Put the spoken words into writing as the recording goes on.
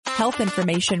health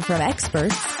information from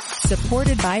experts,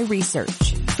 supported by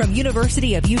research. From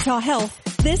University of Utah Health,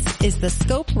 this is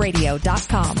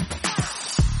thescoperadio.com.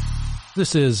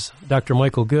 This is Dr.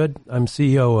 Michael Good. I'm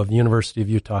CEO of the University of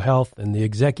Utah Health and the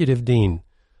Executive Dean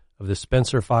of the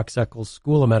Spencer Fox Eccles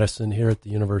School of Medicine here at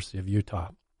the University of Utah.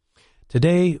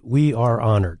 Today, we are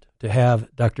honored to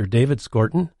have Dr. David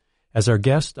Skorton as our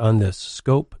guest on this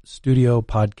Scope Studio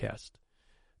podcast.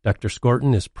 Dr.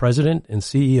 Skorton is President and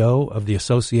CEO of the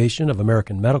Association of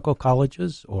American Medical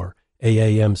Colleges, or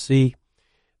AAMC,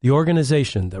 the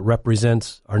organization that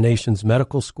represents our nation's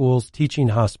medical schools, teaching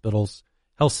hospitals,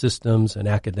 health systems, and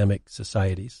academic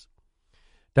societies.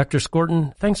 Dr.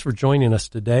 Skorton, thanks for joining us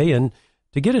today. And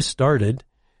to get us started,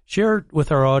 share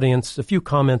with our audience a few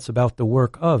comments about the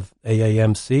work of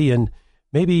AAMC and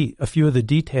maybe a few of the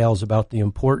details about the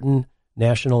important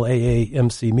National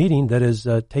AAMC meeting that is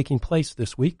taking place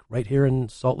this week right here in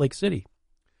Salt Lake City.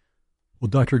 Well,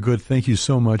 Dr. Good, thank you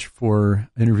so much for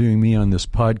interviewing me on this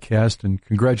podcast, and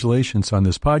congratulations on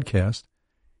this podcast,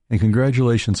 and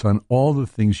congratulations on all the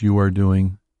things you are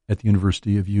doing at the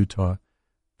University of Utah.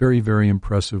 Very, very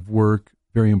impressive work,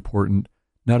 very important,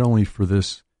 not only for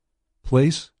this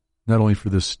place, not only for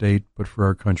this state, but for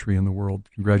our country and the world.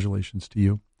 Congratulations to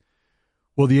you.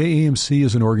 Well, the AAMC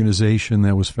is an organization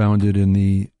that was founded in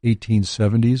the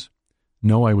 1870s.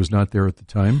 No, I was not there at the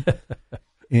time.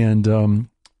 And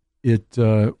it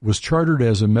was chartered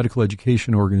as a medical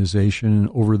education organization, and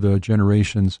over the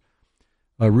generations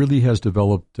really has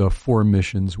developed four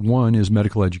missions. One is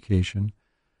medical education.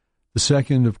 The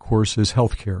second, of course, is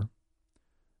healthcare.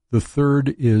 The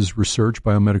third is research,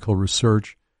 biomedical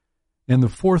research. And the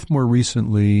fourth, more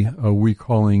recently, we're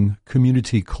calling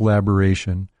community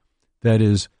collaboration. That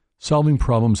is, solving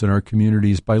problems in our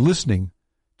communities by listening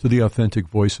to the authentic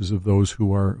voices of those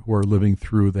who are living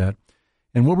through that.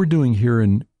 And what we're doing here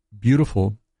in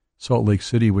beautiful Salt Lake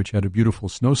City, which had a beautiful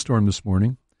snowstorm this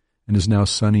morning and is now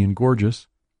sunny and gorgeous,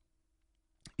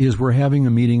 is we're having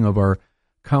a meeting of our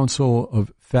Council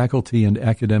of Faculty and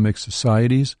Academic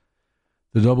Societies.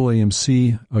 The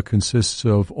AAMC consists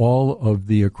of all of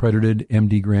the accredited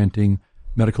MD granting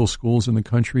medical schools in the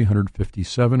country,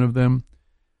 157 of them.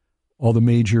 All the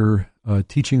major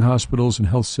teaching hospitals and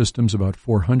health systems, about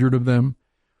 400 of them,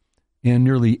 and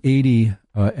nearly 80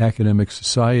 academic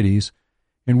societies.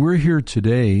 And we're here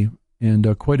today,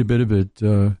 and quite a bit of it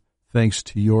thanks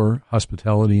to your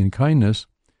hospitality and kindness,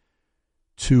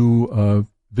 to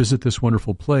visit this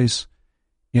wonderful place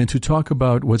and to talk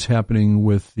about what's happening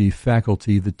with the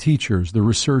faculty, the teachers, the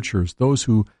researchers, those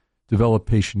who develop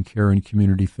patient care and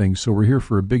community things. So we're here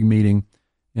for a big meeting,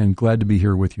 and glad to be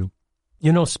here with you.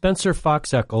 You know, Spencer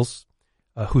Fox Eccles,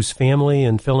 whose family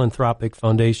and philanthropic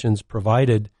foundations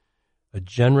provided a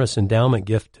generous endowment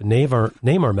gift to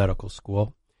name our medical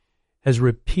school, has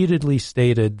repeatedly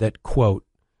stated that, quote,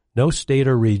 no state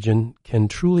or region can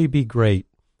truly be great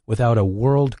without a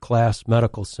world-class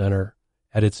medical center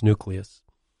at its nucleus.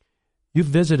 You've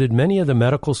visited many of the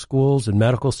medical schools and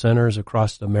medical centers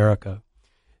across America.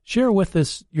 Share with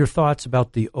us your thoughts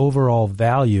about the overall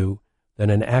value that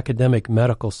an academic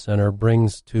medical center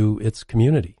brings to its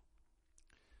community.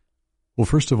 Well,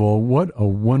 first of all, what a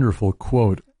wonderful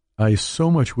quote. I so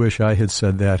much wish I had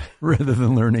said that rather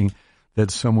than learning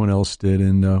that someone else did.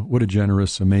 And what a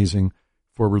generous, amazing,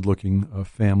 forward-looking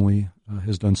family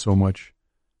has done so much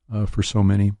for so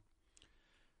many.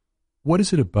 What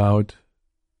is it about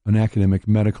an academic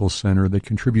medical center that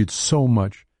contributes so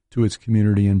much to its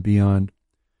community and beyond?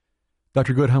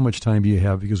 Dr. Good, how much time do you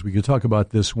have? Because we could talk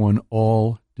about this one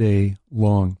all day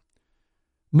long.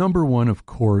 Number one, of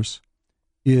course,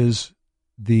 is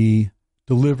the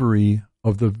delivery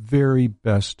of the very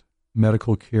best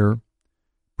medical care,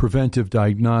 preventive,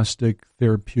 diagnostic,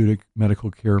 therapeutic medical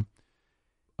care.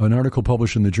 An article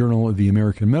published in the Journal of the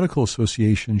American Medical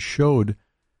Association showed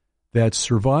that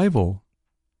survival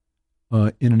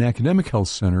in an academic health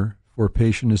center for a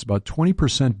patient is about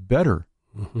 20% better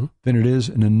than it is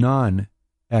in a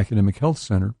non-academic health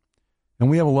center. And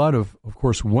we have a lot of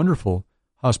course, wonderful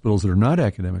hospitals that are not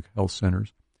academic health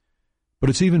centers. But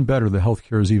it's even better, the health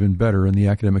care is even better in the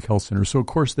academic health center. So, of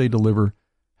course, they deliver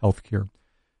health care.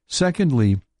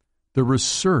 Secondly, the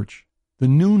research, the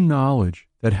new knowledge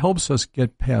that helps us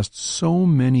get past so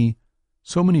many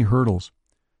hurdles.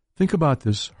 Think about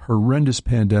this horrendous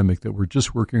pandemic that we're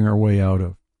just working our way out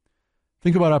of.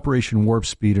 Think about Operation Warp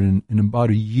Speed. In about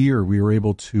a year, we were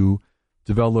able to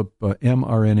develop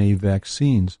mRNA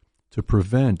vaccines to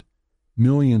prevent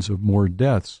millions of more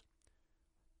deaths.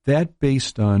 That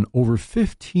based on over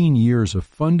 15 years of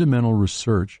fundamental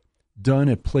research done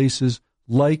at places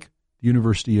like the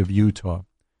University of Utah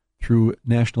through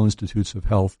National Institutes of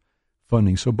Health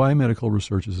funding. So biomedical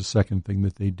research is the second thing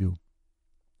that they do.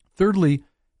 Thirdly,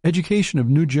 education of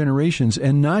new generations,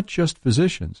 and not just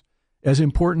physicians, as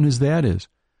important as that is,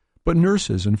 but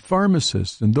nurses and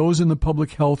pharmacists and those in the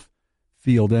public health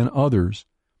field and others.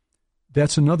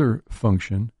 That's another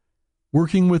function.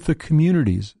 Working with the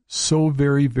communities, so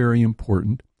very, very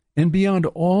important. And beyond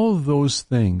all of those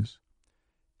things,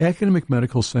 academic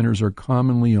medical centers are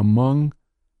commonly among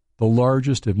the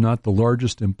largest, if not the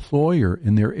largest, employer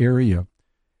in their area,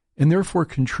 and therefore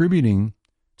contributing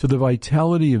to the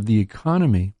vitality of the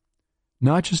economy,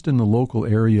 not just in the local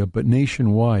area, but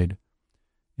nationwide.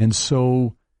 And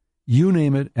so, you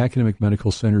name it, academic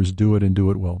medical centers do it and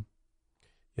do it well.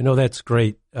 You know, that's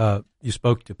great. You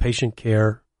spoke to patient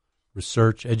care,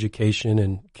 research, education,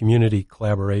 and community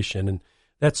collaboration, and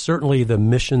that's certainly the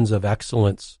missions of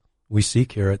excellence we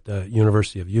seek here at the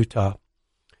University of Utah.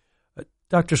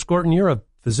 Dr. Skorton, you're a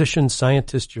physician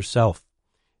scientist yourself,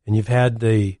 and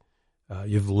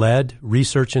you've led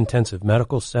research-intensive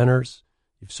medical centers.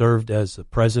 You've served as the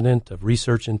president of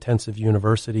research-intensive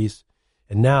universities,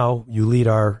 and now you lead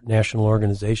our National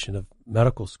Organization of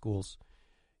Medical Schools.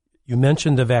 You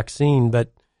mentioned the vaccine,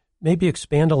 but maybe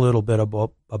expand a little bit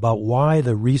about why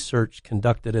the research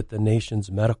conducted at the nation's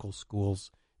medical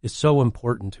schools is so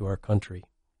important to our country.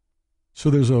 So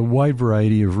there's a wide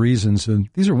variety of reasons, and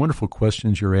these are wonderful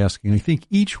questions you're asking. I think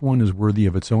each one is worthy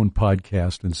of its own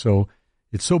podcast, and so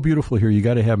it's so beautiful here. You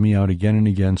got to have me out again and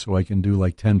again so I can do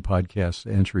like 10 podcasts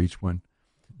to answer each one.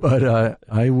 But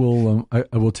I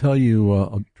will tell you,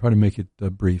 I'll try to make it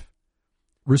brief.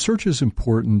 Research is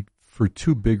important for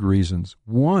two big reasons.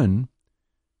 One,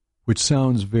 which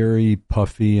sounds very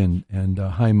puffy and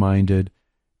high-minded,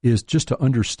 is just to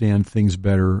understand things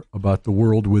better about the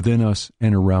world within us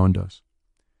and around us.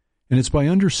 And it's by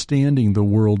understanding the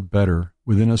world better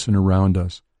within us and around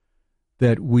us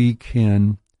that we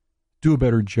can do a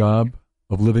better job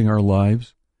of living our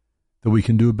lives, that we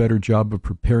can do a better job of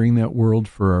preparing that world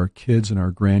for our kids and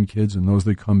our grandkids and those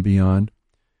that come beyond.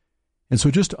 And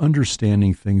so just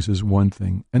understanding things is one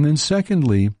thing. And then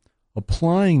secondly,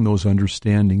 applying those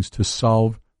understandings to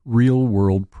solve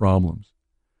real-world problems.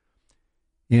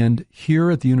 And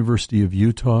here at the University of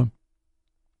Utah,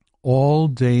 all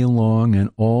day long and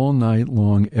all night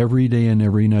long, every day and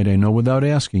every night, I know without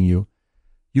asking you,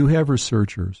 you have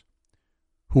researchers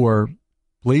who are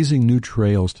blazing new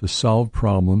trails to solve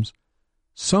problems,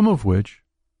 some of which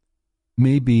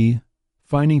may be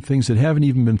finding things that haven't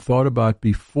even been thought about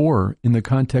before in the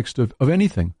context of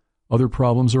anything, other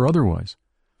problems or otherwise.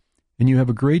 And you have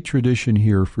a great tradition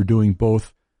here for doing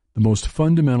both the most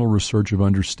fundamental research of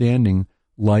understanding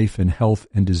life and health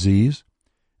and disease,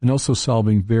 and also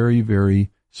solving very,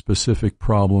 very specific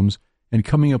problems and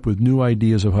coming up with new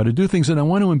ideas of how to do things. And I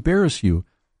want to embarrass you,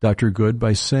 Dr. Good,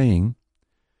 by saying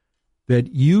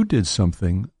that you did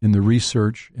something in the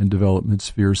research and development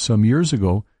sphere some years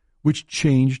ago which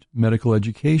changed medical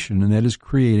education, and that is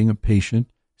creating a patient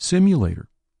simulator.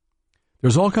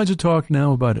 There's all kinds of talk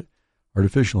now about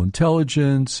artificial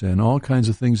intelligence and all kinds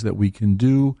of things that we can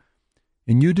do,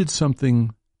 and you did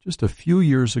something just a few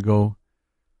years ago,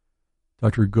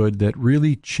 Dr. Good, that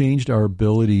really changed our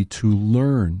ability to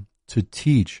learn, to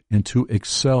teach, and to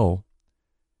excel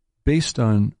based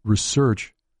on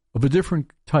research of a different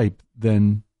type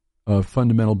than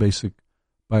fundamental basic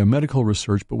biomedical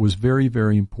research, but was very,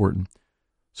 very important.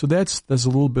 So that's a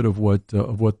little bit of what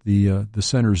the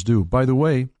centers do. By the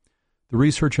way, the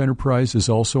research enterprise is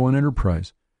also an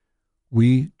enterprise.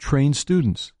 We train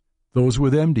students, those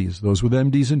with MDs, those with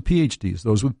MDs and PhDs,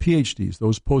 those with PhDs,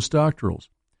 those postdoctorals.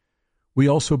 We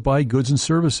also buy goods and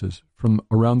services from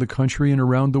around the country and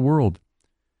around the world.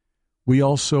 We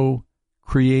also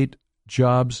create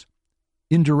jobs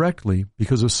indirectly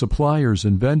because of suppliers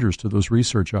and vendors to those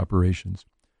research operations.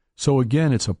 So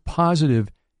again, it's a positive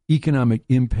economic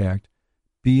impact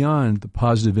beyond the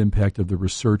positive impact of the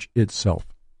research itself.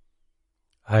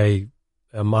 I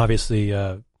am obviously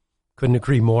couldn't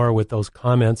agree more with those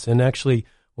comments. And actually,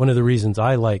 one of the reasons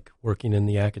I like working in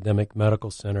the academic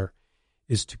medical center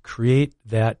is to create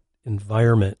that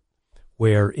environment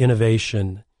where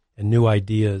innovation and new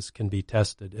ideas can be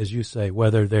tested, as you say,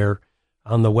 whether they're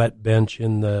on the wet bench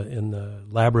in the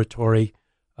laboratory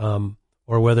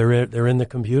or whether they're in the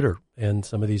computer and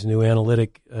some of these new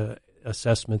analytic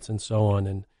assessments and so on.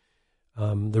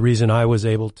 And the reason I was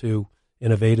able to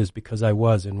innovate is because I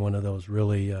was in one of those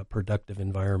really productive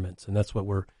environments. And that's what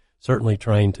we're certainly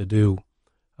trying to do,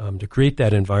 to create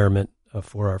that environment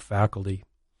for our faculty.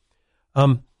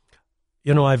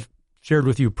 I've shared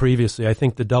with you previously, I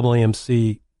think the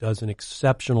AAMC does an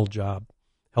exceptional job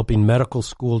helping medical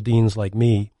school deans like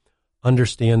me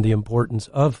understand the importance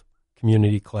of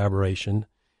community collaboration,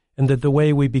 and that the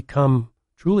way we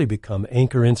truly become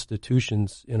anchor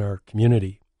institutions in our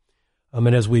community.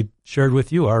 And as we shared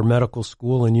with you, our medical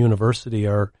school and university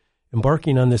are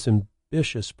embarking on this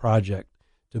ambitious project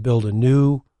to build a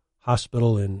new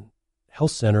hospital and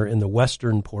health center in the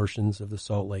western portions of the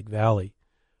Salt Lake Valley,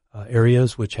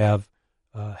 areas which have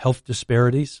health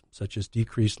disparities, such as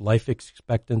decreased life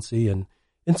expectancy and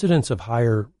incidence of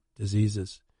higher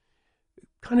diseases.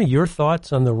 Kind of your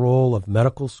thoughts on the role of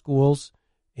medical schools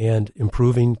and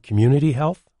improving community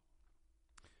health?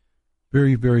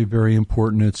 Very, very, very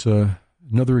important. It's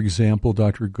another example,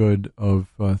 Dr. Good, of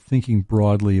thinking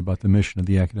broadly about the mission of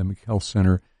the Academic Health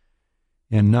Center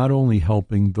and not only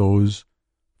helping those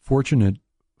fortunate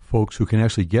folks who can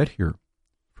actually get here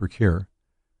for care,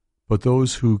 but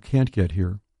those who can't get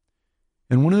here.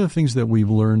 And one of the things that we've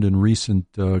learned in recent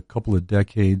couple of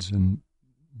decades, and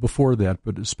before that,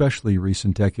 but especially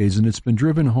recent decades, and it's been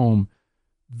driven home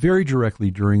very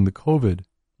directly during the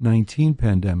COVID-19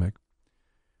 pandemic,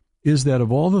 is that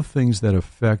of all the things that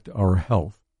affect our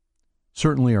health,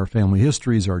 certainly our family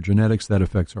histories, our genetics, that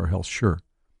affects our health, sure.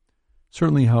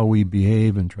 Certainly how we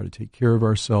behave and try to take care of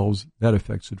ourselves, that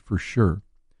affects it for sure.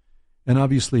 And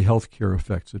obviously healthcare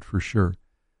affects it for sure.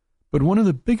 But one of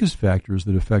the biggest factors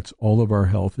that affects all of our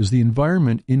health is the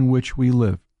environment in which we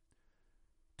live.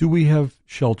 Do we have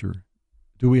shelter?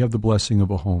 Do we have the blessing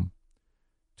of a home?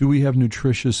 Do we have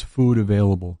nutritious food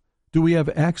available? Do we have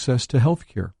access to health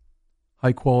care,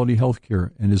 high-quality health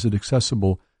care, and is it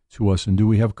accessible to us, and do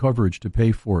we have coverage to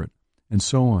pay for it, and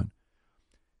so on?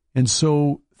 And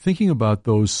so thinking about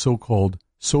those so-called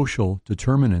social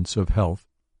determinants of health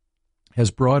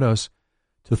has brought us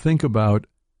to think about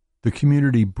the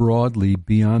community broadly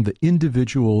beyond the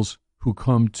individuals who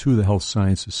come to the Health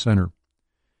Sciences Center.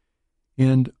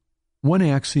 And one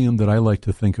axiom that I like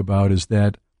to think about is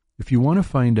that if you want to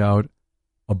find out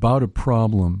about a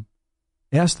problem,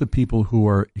 ask the people who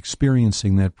are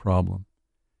experiencing that problem.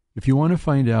 If you want to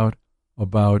find out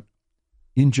about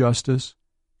injustice,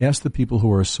 ask the people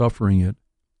who are suffering it,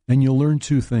 and you'll learn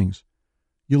two things.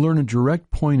 You'll learn a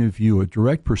direct point of view, a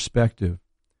direct perspective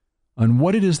on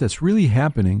what it is that's really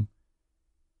happening,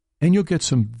 and you'll get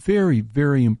some very,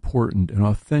 very important and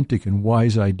authentic and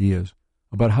wise ideas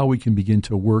about how we can begin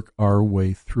to work our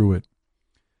way through it.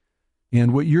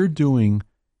 And what you're doing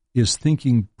is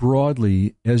thinking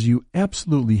broadly, as you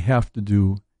absolutely have to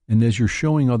do, and as you're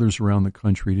showing others around the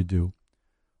country to do,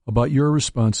 about your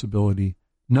responsibility,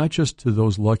 not just to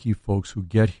those lucky folks who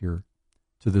get here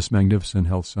to this magnificent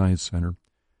health science center,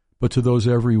 but to those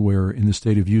everywhere in the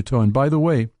state of Utah. And by the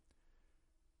way,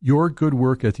 your good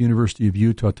work at the University of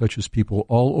Utah touches people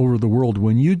all over the world.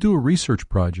 When you do a research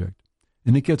project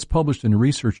and it gets published in a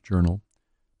research journal,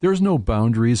 there's no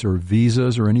boundaries or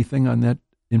visas or anything on that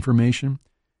information.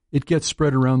 It gets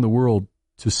spread around the world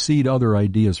to seed other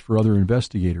ideas for other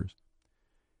investigators.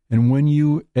 And when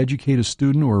you educate a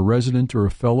student or a resident or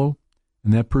a fellow,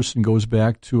 and that person goes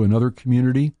back to another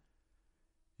community,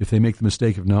 if they make the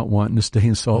mistake of not wanting to stay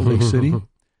in Salt Lake City,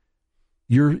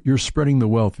 you're spreading the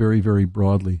wealth very, very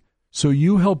broadly. So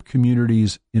you help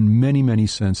communities in many, many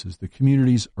senses. The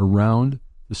communities around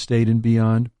the state and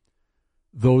beyond,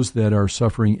 those that are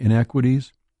suffering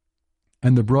inequities,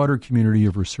 and the broader community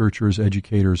of researchers,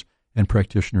 educators, and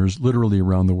practitioners literally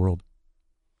around the world.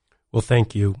 Well,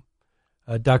 thank you.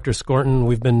 Dr. Skorton,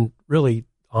 we've been really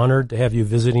honored to have you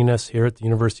visiting us here at the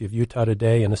University of Utah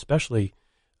today, and especially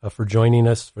for joining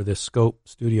us for this Scope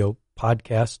Studio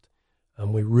podcast.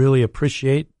 We really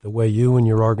appreciate the way you and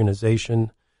your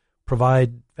organization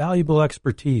provide valuable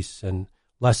expertise and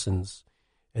lessons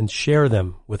and share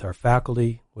them with our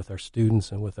faculty, with our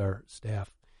students, and with our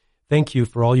staff. Thank you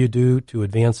for all you do to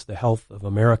advance the health of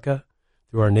America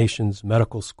through our nation's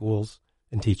medical schools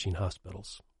and teaching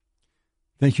hospitals.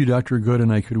 Thank you, Dr. Good,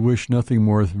 and I could wish nothing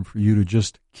more than for you to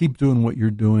just keep doing what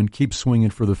you're doing, keep swinging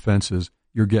for the fences.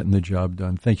 You're getting the job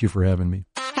done. Thank you for having me.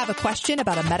 Have a question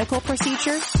about a medical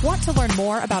procedure? Want to learn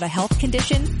more about a health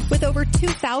condition? With over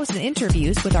 2,000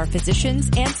 interviews with our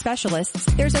physicians and specialists,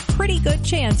 there's a pretty good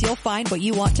chance you'll find what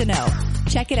you want to know.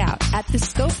 Check it out at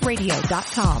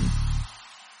thescoperadio.com.